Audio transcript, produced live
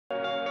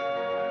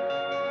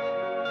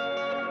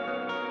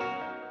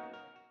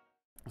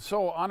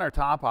So on our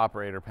top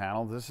operator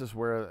panel, this is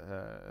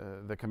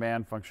where the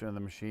command function of the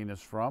machine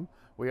is from.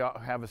 We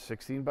have a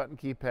 16-button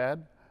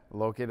keypad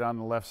located on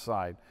the left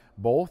side.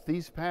 Both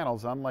these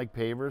panels, unlike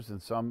pavers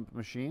and some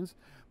machines,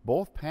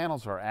 both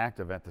panels are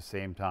active at the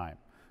same time.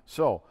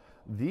 So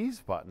these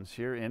buttons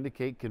here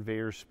indicate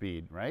conveyor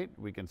speed, right?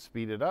 We can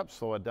speed it up,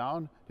 slow it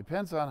down.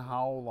 Depends on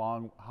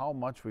how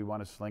much we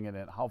want to sling it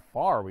in, how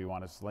far we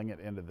want to sling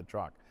it into the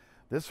truck.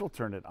 This will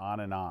turn it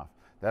on and off.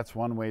 That's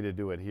one way to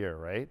do it here,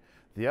 right?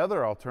 The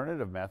other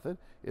alternative method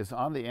is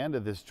on the end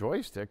of this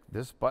joystick.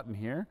 This button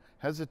here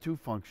has a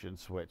 2-function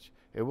switch.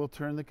 It will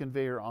turn the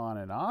conveyor on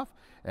and off,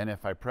 and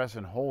if I press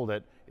and hold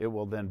it, it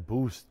will then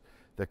boost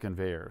the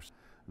conveyors.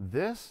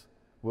 This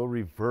will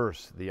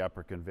reverse the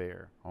upper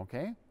conveyor,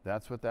 okay?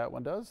 That's what that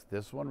one does.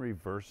 This one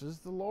reverses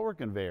the lower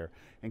conveyor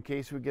in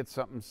case we get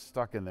something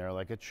stuck in there,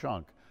 like a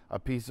chunk, a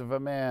piece of a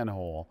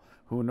manhole.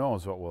 Who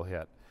knows what we'll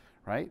hit,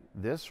 right?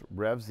 This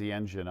revs the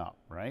engine up,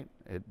 right?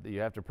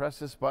 You have to press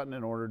this button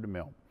in order to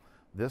mill.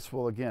 This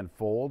will again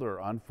fold or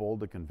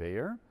unfold the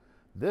conveyor.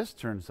 This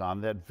turns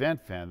on that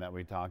vent fan that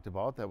we talked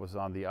about that was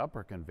on the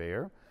upper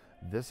conveyor.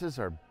 This is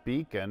our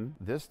beacon.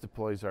 This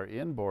deploys our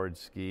inboard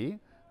ski.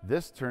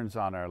 This turns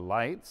on our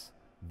lights.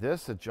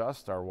 This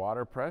adjusts our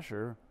water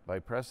pressure. By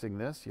pressing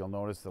this, you'll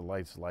notice the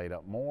lights light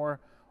up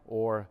more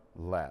or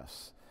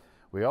less.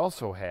 We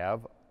also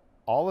have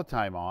all the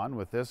time on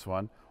with this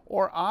one,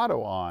 or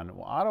auto on.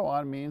 Auto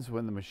on means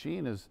when the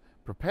machine is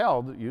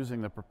propelled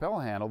using the propel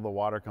handle, the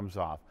water comes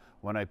off.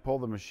 When I pull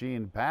the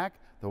machine back,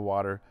 the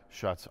water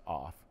shuts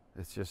off.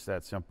 It's just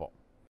that simple.